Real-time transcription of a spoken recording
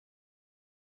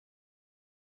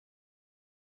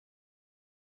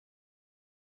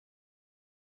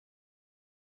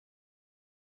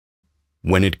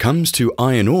When it comes to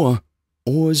iron ore,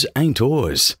 ores ain't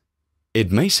ores.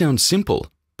 It may sound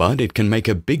simple, but it can make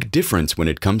a big difference when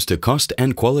it comes to cost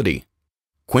and quality.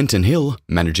 Quentin Hill,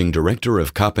 Managing Director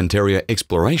of Carpentaria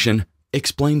Exploration,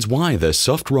 explains why the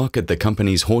soft rock at the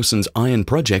company's Hawsons iron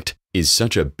project is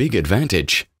such a big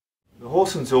advantage. The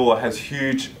Hawsons ore has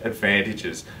huge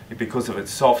advantages because of its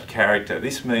soft character.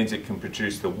 This means it can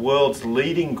produce the world's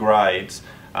leading grades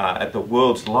at the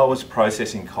world's lowest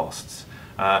processing costs,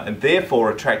 and therefore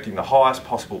attracting the highest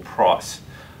possible price.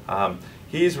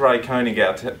 Here's Ray Koenig,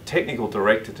 our Technical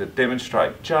Director, to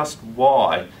demonstrate just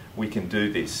why we can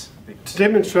do this. To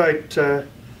demonstrate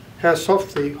how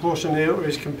soft the Hawsons ore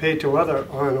is compared to other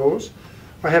iron ores,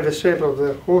 I have a sample of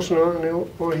the Hawsons iron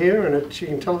ore here, and you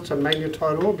can tell it's a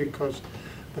magnetite ore because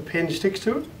the pen sticks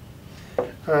to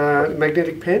it,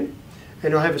 magnetic pen.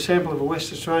 And I have a sample of a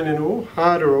West Australian ore,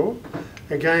 harder ore.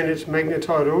 Again, it's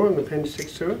magnetite ore and the pen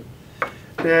sticks to it.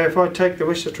 Now, if I take the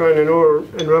West Australian ore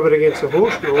and rub it against the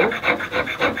Hawsons ore,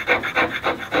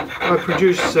 I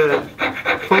produce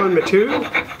fine material.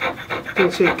 You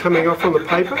can see it coming off on the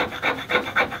paper.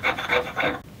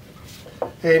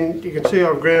 And you can see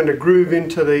I've ground a groove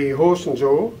into the Hawsons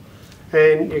ore,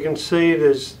 and you can see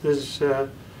there's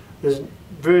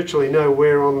virtually no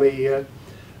wear on the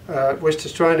West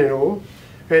Australian ore.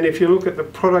 And if you look at the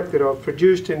product that I've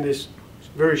produced in this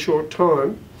very short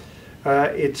time,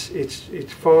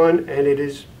 it's fine and it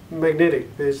is magnetic.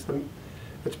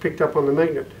 It's picked up on the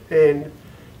magnet. And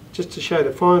just to show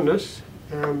the fineness,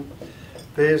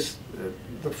 there's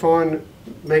the fine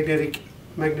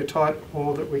magnetite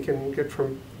ore that we can get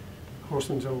from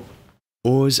Hawsons ore.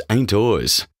 Ores ain't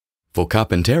ores. For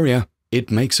Carpentaria, it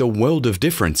makes a world of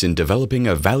difference in developing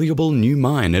a valuable new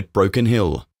mine at Broken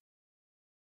Hill.